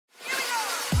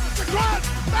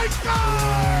They score!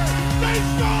 They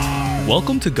score!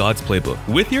 Welcome to God's Playbook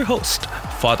with your host,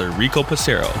 Father Rico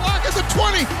Passero. Lock at the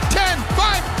 20, 10,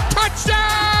 5,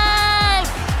 touchdown!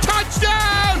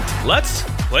 Touchdown! Let's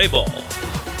play ball.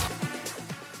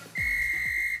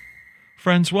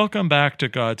 Friends, welcome back to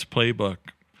God's Playbook.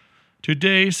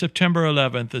 Today, September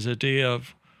 11th, is a day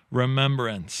of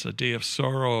remembrance, a day of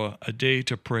sorrow, a day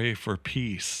to pray for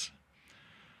peace.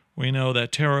 We know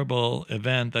that terrible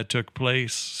event that took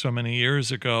place so many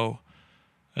years ago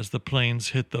as the planes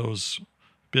hit those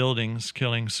buildings,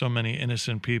 killing so many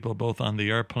innocent people, both on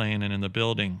the airplane and in the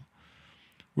building.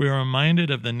 We are reminded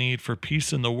of the need for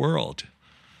peace in the world.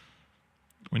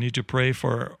 We need to pray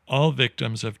for all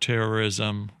victims of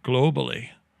terrorism globally.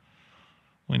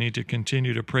 We need to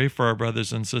continue to pray for our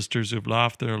brothers and sisters who've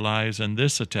lost their lives in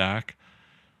this attack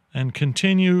and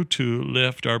continue to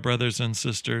lift our brothers and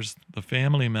sisters, the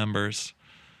family members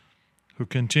who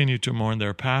continue to mourn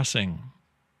their passing.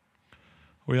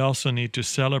 We also need to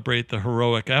celebrate the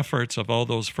heroic efforts of all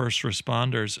those first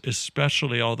responders,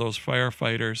 especially all those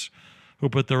firefighters who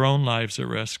put their own lives at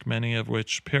risk, many of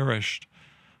which perished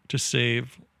to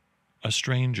save a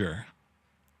stranger.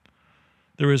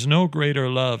 There is no greater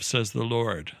love, says the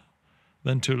Lord,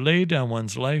 than to lay down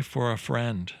one's life for a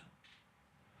friend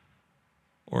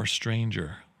or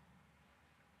stranger.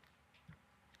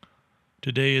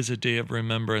 Today is a day of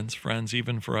remembrance, friends,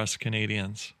 even for us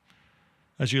Canadians.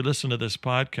 As you listen to this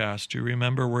podcast, you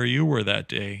remember where you were that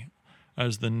day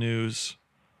as the news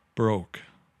broke.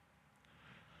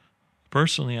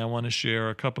 Personally, I want to share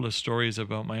a couple of stories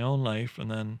about my own life,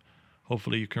 and then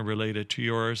hopefully you can relate it to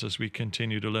yours as we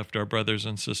continue to lift our brothers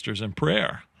and sisters in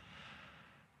prayer.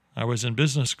 I was in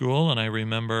business school, and I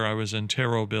remember I was in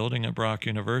Tarot Building at Brock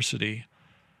University.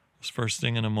 It was first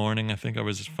thing in the morning. I think I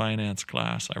was in finance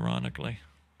class, ironically.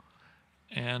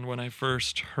 And when I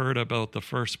first heard about the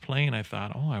first plane, I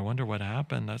thought, I wonder what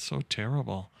happened. That's so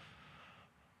terrible.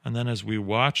 And then as we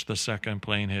watched the second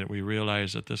plane hit, we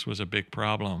realized that this was a big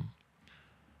problem.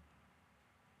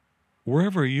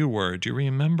 Wherever you were, do you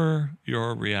remember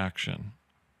your reaction?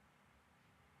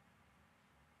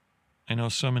 I know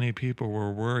so many people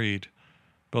were worried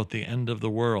about the end of the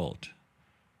world,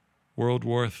 World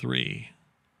War III,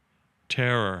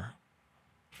 terror,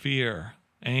 fear,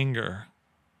 anger.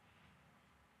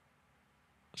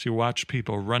 So you watch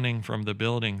people running from the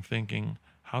building thinking,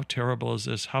 how terrible is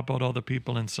this? How about all the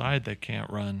people inside that can't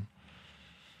run?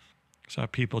 Saw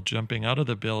people jumping out of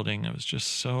the building. It was just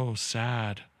so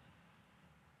sad.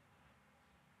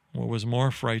 What was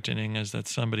more frightening is that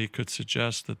somebody could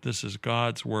suggest that this is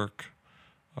God's work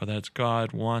or that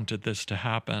God wanted this to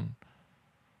happen.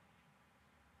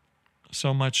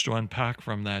 So much to unpack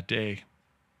from that day.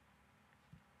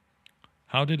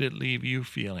 How did it leave you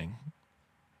feeling?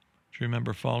 Do you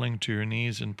remember falling to your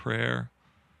knees in prayer?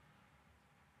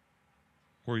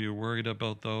 Were you worried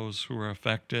about those who were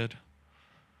affected?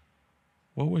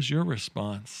 What was your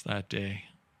response that day?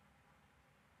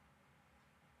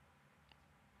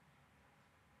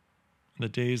 The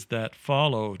days that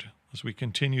followed, as we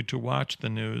continued to watch the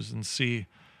news and see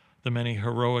the many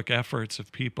heroic efforts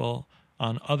of people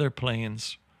on other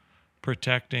planes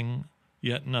protecting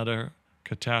yet another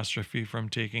catastrophe from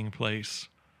taking place,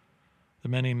 the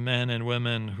many men and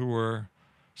women who were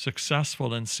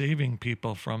successful in saving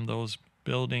people from those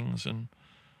buildings and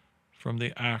from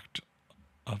the act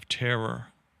of terror.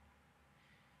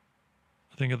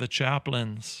 I think of the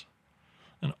chaplains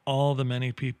and all the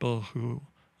many people who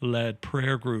led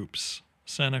prayer groups,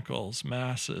 cenacles,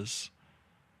 masses,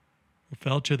 who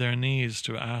fell to their knees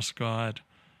to ask God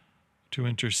to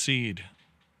intercede.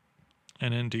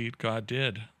 And indeed, God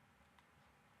did.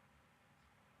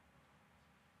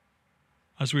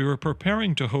 As we were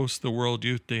preparing to host the World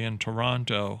Youth Day in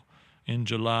Toronto in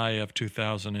July of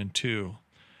 2002,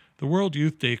 the World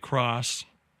Youth Day cross,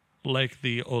 like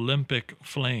the Olympic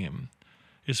flame,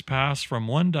 is passed from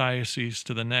one diocese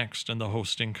to the next in the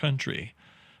hosting country.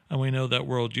 And we know that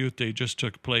World Youth Day just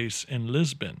took place in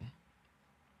Lisbon.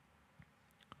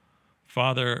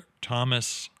 Father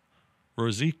Thomas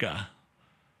Rosica,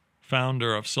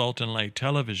 founder of Salt and Light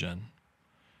Television,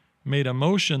 made a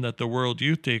motion that the World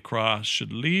Youth Day cross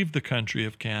should leave the country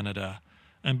of Canada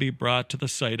and be brought to the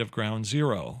site of Ground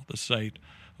Zero, the site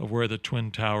of where the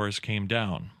Twin Towers came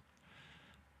down.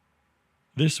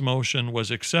 This motion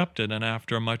was accepted, and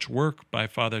after much work by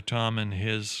Father Tom and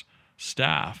his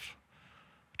staff,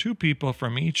 2 people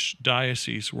from each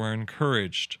diocese were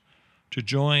encouraged to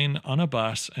join on a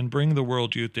bus and bring the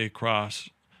World Youth Day cross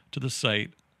to the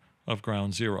site of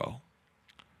Ground Zero.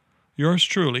 Yours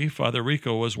truly, Father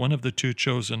Rico, was one of the 2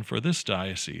 chosen for this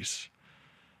diocese.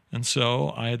 And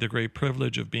so I had the great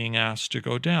privilege of being asked to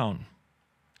go down.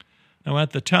 Now,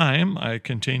 at the time, I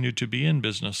continued to be in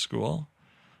business school,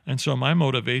 and so my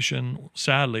motivation,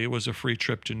 sadly, was a free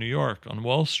trip to New York on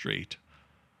Wall Street.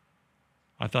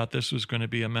 I thought this was going to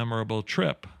be a memorable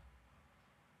trip.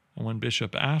 And when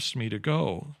Bishop asked me to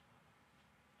go,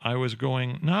 I was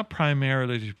going not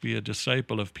primarily to be a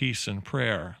disciple of peace and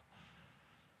prayer,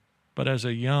 but as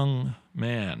a young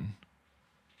man,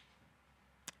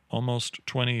 almost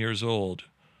 20 years old,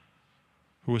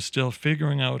 who was still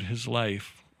figuring out his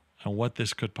life and what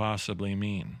this could possibly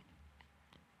mean.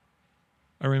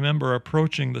 I remember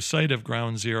approaching the site of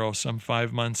Ground Zero some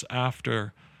 5 months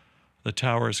after the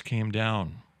towers came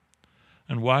down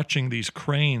and watching these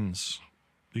cranes,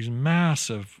 these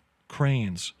massive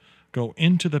cranes, go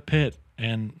into the pit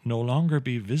and no longer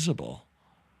be visible.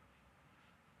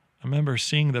 I remember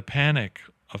seeing the panic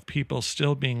of people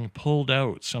still being pulled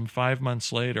out some 5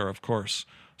 months later, of course,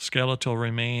 skeletal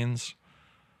remains,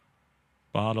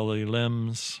 bodily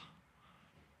limbs,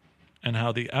 and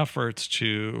how the efforts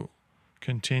to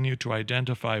continue to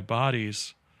identify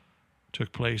bodies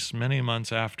took place many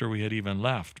months after we had even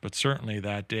left, but certainly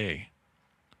that day.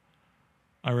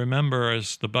 I remember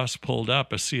as the bus pulled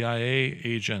up, a CIA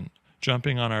agent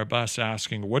jumping on our bus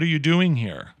asking, "What are you doing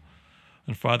here?"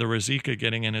 And Father Razika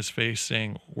getting in his face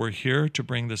saying, "We're here to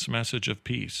bring this message of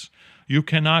peace. You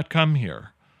cannot come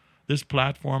here. This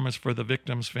platform is for the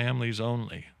victims' families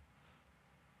only."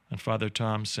 And Father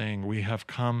Tom saying, "We have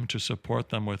come to support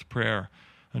them with prayer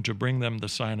and to bring them the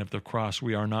sign of the cross.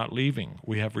 We are not leaving.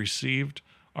 We have received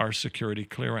our security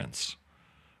clearance.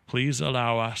 Please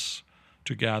allow us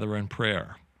to gather in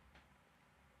prayer."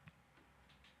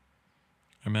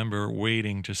 I remember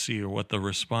waiting to see what the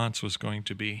response was going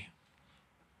to be.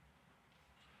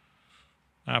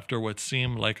 After what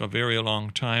seemed like a very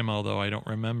long time, although I don't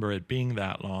remember it being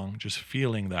that long, just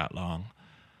feeling that long,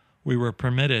 we were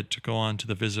permitted to go onto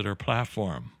the visitor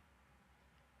platform.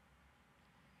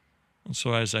 And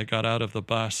so as I got out of the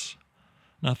bus,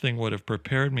 nothing would have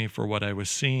prepared me for what I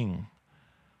was seeing.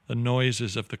 The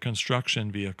noises of the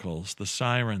construction vehicles, the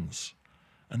sirens.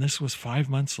 And this was 5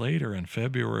 months later in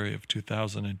February of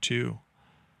 2002.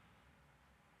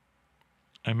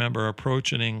 I remember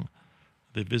approaching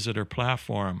the visitor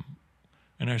platform,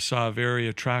 and I saw a very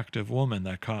attractive woman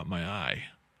that caught my eye.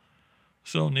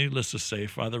 So needless to say,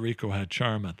 Father Rico had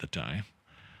charm at the time.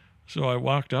 So I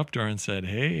walked up to her and said,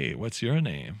 "Hey, what's your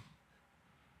name?"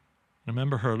 I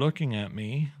remember her looking at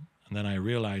me, and then I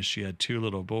realized she had 2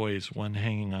 little boys, one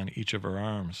hanging on each of her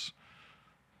arms,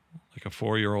 like a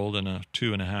 4-year-old and a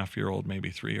 2.5-year-old,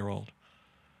 maybe 3-year-old.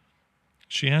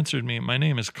 She answered me, "My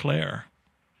name is Claire."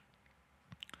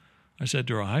 I said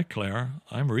to her, "Hi, Claire,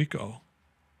 I'm Rico."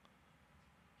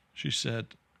 She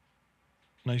said,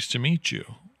 "Nice to meet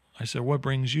you." I said, "What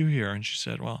brings you here?" And she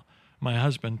said, "Well, my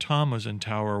husband Tom was in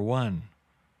Tower 1.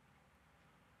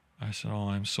 I said, "Oh,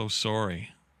 I'm so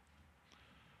sorry."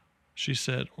 She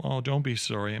said, "Well, don't be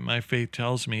sorry. My faith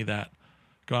tells me that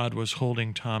God was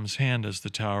holding Tom's hand as the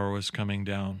tower was coming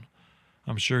down.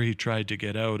 I'm sure he tried to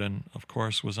get out and, of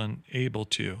course, was unable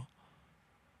to."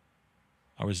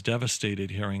 I was devastated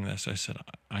hearing this. I said,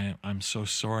 I'm so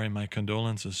sorry. My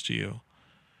condolences to you."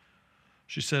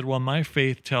 She said, "Well, my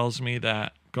faith tells me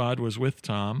that God was with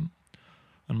Tom,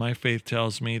 and my faith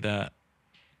tells me that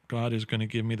God is going to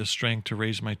give me the strength to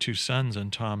raise my 2 sons in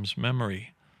Tom's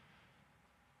memory."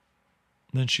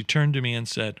 Then she turned to me and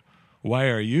said, "Why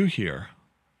are you here?"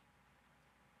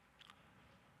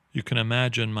 You can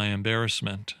imagine my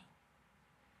embarrassment.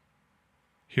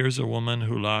 Here's a woman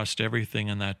who lost everything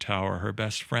in that tower, her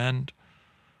best friend,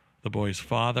 the boy's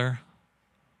father,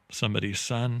 somebody's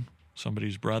son,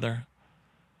 somebody's brother,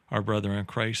 our brother in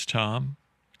Christ, Tom,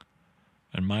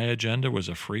 and my agenda was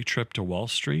a free trip to Wall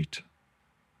Street?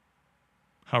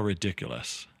 How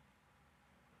ridiculous.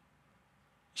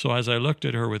 So as I looked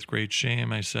at her with great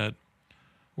shame, I said,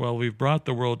 "Well, we've brought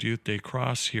the World Youth Day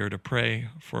Cross here to pray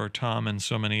for Tom and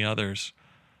so many others.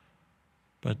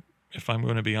 But if I'm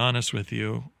going to be honest with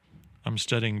you, I'm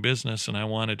studying business and I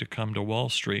wanted to come to Wall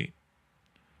Street."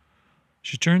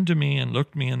 She turned to me and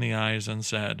looked me in the eyes and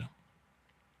said,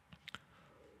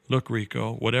 "Look,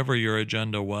 Rico, whatever your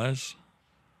agenda was,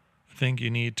 I think you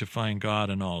need to find God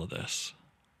in all of this.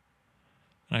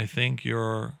 And I think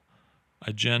your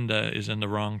agenda is in the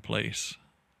wrong place.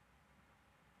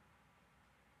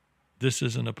 This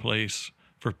isn't a place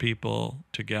for people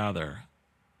to gather.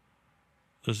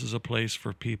 This is a place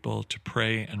for people to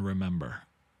pray and remember."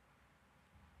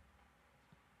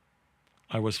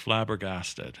 I was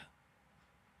flabbergasted.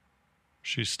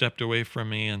 She stepped away from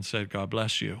me and said, "God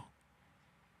bless you."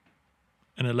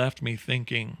 And it left me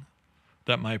thinking,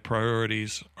 that my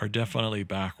priorities are definitely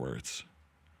backwards.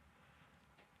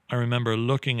 I remember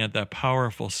looking at that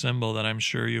powerful symbol that I'm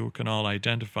sure you can all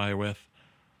identify with.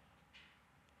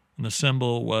 And the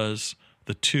symbol was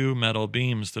the two metal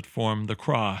beams that formed the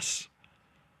cross.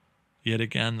 Yet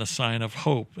again, the sign of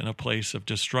hope in a place of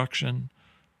destruction,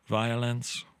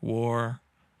 violence, war,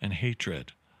 and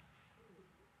hatred.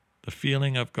 The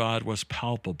feeling of God was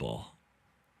palpable.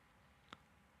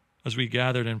 As we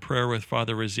gathered in prayer with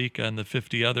Father Rizika and the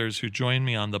 50 others who joined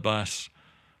me on the bus,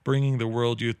 bringing the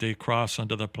World Youth Day cross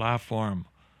onto the platform,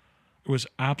 it was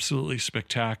absolutely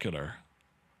spectacular.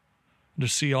 To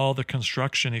see all the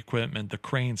construction equipment, the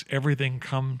cranes, everything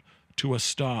come to a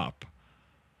stop.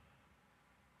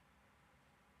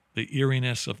 The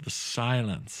eeriness of the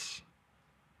silence,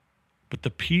 but the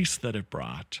peace that it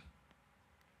brought.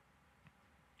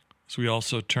 So we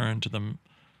also turned to the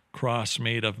cross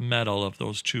made of metal of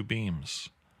those two beams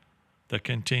that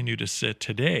continue to sit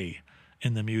today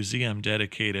in the museum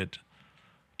dedicated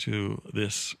to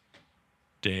this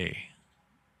day.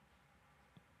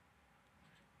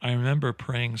 I remember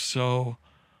praying so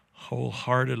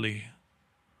wholeheartedly,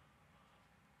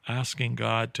 asking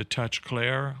God to touch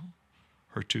Claire,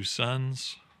 her two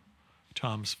sons,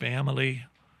 Tom's family,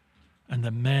 and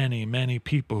the many, many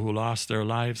people who lost their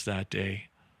lives that day.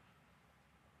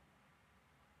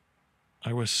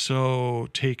 I was so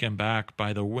taken back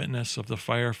by the witness of the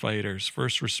firefighters,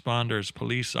 first responders,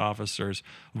 police officers,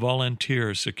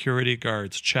 volunteers, security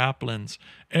guards, chaplains,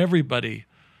 everybody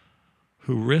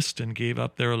who risked and gave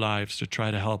up their lives to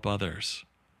try to help others.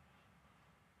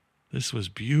 This was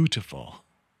beautiful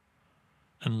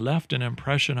and left an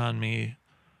impression on me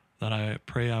that I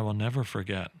pray I will never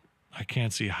forget. I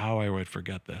can't see how I would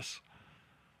forget this.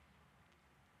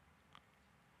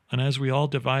 And as we all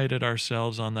divided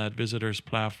ourselves on that visitor's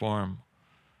platform,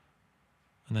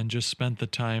 and then just spent the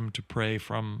time to pray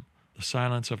from the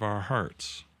silence of our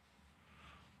hearts,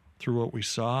 through what we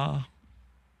saw,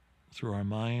 through our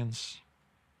minds,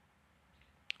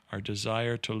 our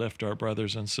desire to lift our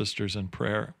brothers and sisters in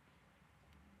prayer,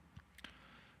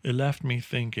 it left me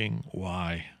thinking,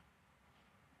 why?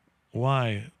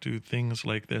 Why do things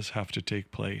like this have to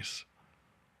take place?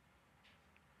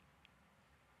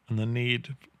 And the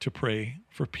need to pray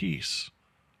for peace,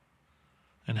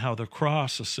 and how the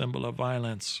cross, a symbol of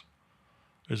violence,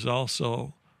 is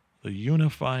also the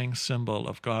unifying symbol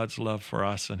of God's love for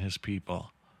us and his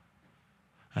people,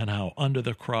 and how under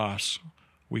the cross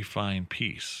we find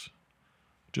peace,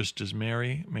 just as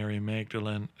Mary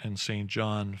Magdalene, and St.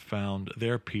 John found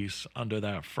their peace under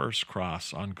that first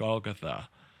cross on Golgotha,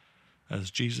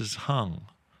 as Jesus hung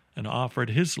and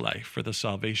offered his life for the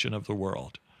salvation of the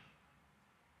world.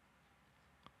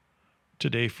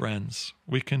 Today, friends,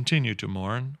 we continue to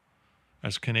mourn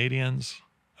as Canadians,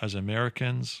 as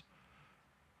Americans,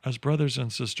 as brothers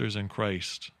and sisters in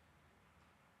Christ.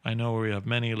 I know we have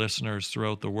many listeners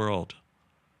throughout the world.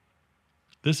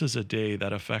 This is a day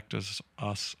that affects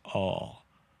us all.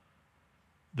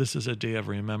 This is a day of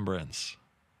remembrance.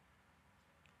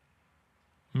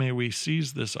 May we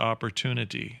seize this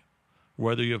opportunity,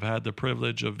 whether you've had the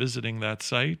privilege of visiting that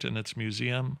site and its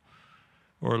museum,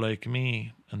 or like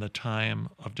me in the time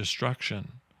of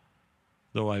destruction,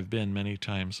 though I've been many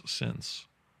times since.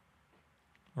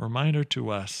 A reminder to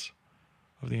us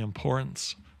of the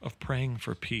importance of praying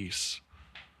for peace.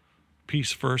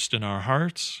 Peace first in our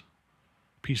hearts,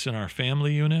 peace in our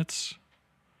family units,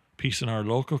 peace in our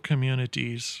local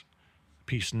communities,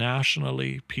 peace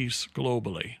nationally, peace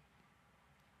globally.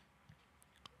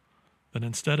 That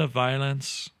instead of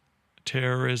violence,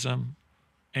 terrorism,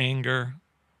 anger,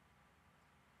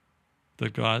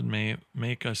 that God may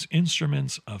make us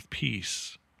instruments of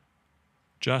peace,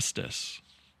 justice,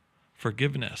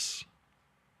 forgiveness.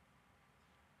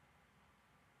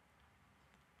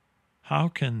 How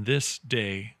can this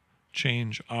day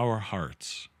change our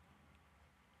hearts?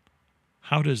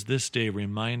 How does this day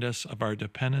remind us of our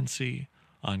dependency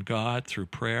on God through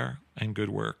prayer and good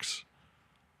works?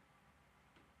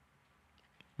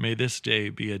 May this day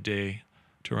be a day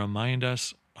to remind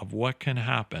us of what can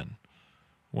happen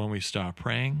when we stop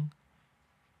praying,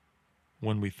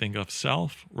 when we think of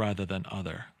self rather than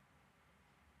other.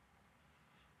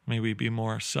 May we be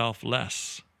more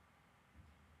selfless.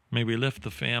 May we lift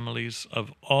the families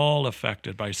of all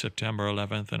affected by September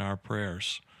 11th in our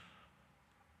prayers.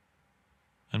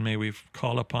 And may we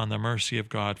call upon the mercy of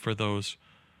God for those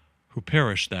who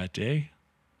perished that day,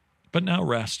 but now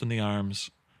rest in the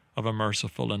arms of a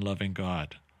merciful and loving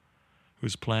God,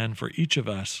 whose plan for each of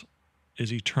us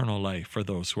is eternal life for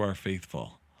those who are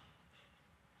faithful.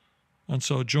 And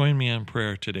so join me in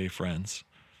prayer today, friends,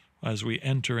 as we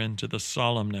enter into the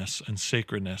solemnness and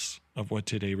sacredness of what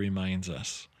today reminds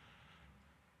us.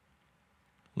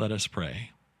 Let us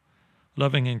pray.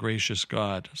 Loving and gracious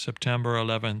God, September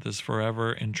 11th is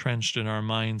forever entrenched in our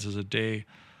minds as a day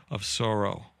of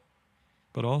sorrow,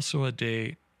 but also a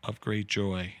day of great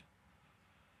joy.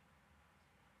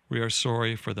 We are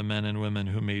sorry for the men and women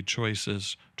who made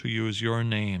choices to use your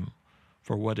name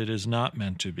for what it is not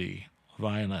meant to be,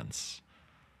 violence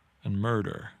and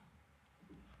murder.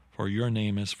 For your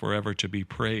name is forever to be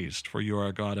praised, for you are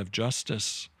a God of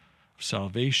justice, of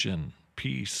salvation,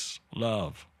 peace,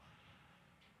 love.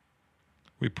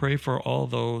 We pray for all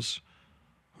those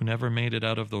who never made it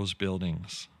out of those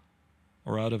buildings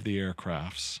or out of the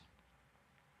aircrafts.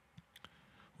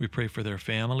 We pray for their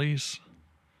families.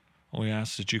 We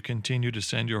ask that you continue to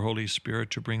send your Holy Spirit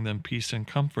to bring them peace and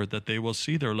comfort, that they will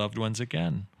see their loved ones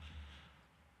again.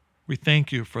 We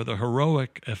thank you for the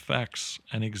heroic effects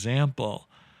and example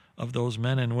of those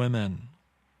men and women,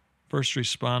 first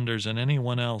responders, and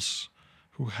anyone else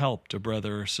who helped a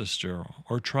brother or sister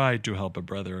or tried to help a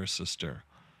brother or sister.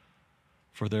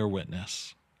 For their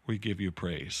witness, we give you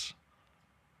praise.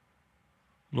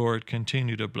 Lord,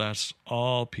 continue to bless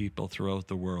all people throughout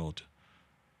the world,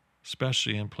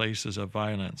 especially in places of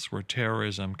violence where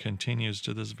terrorism continues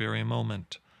to this very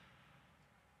moment.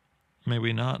 May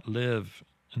we not live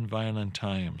in violent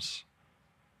times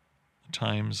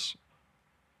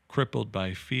crippled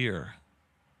by fear.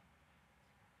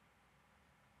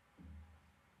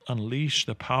 Unleash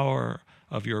the power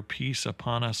of your peace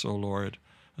upon us, O Lord,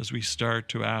 as we start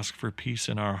to ask for peace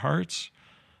in our hearts,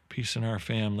 peace in our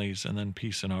families, and then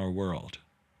peace in our world.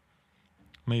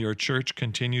 May your church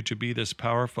continue to be this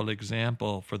powerful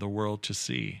example for the world to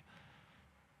see,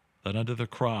 that under the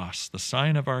cross, the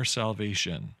sign of our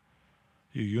salvation,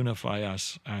 you unify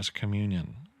us as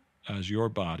communion, as your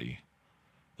body,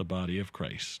 the body of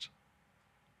Christ.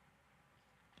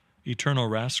 Eternal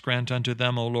rest grant unto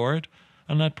them, O Lord,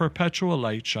 and let perpetual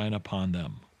light shine upon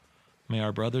them. May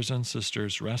our brothers and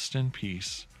sisters rest in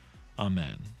peace.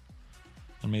 Amen.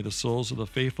 And may the souls of the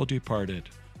faithful departed,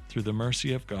 through the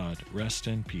mercy of God, rest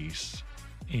in peace.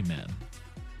 Amen.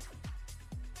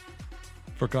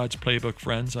 For God's Playbook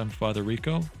friends, I'm Father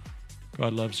Rico.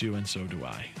 God loves you, and so do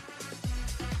I.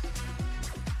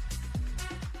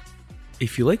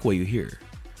 If you like what you hear,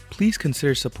 please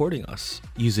consider supporting us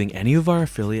using any of our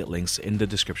affiliate links in the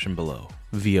description below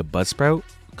via Buzzsprout,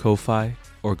 Ko-Fi,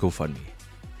 or GoFundMe.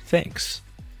 Thanks,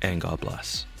 and God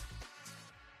bless.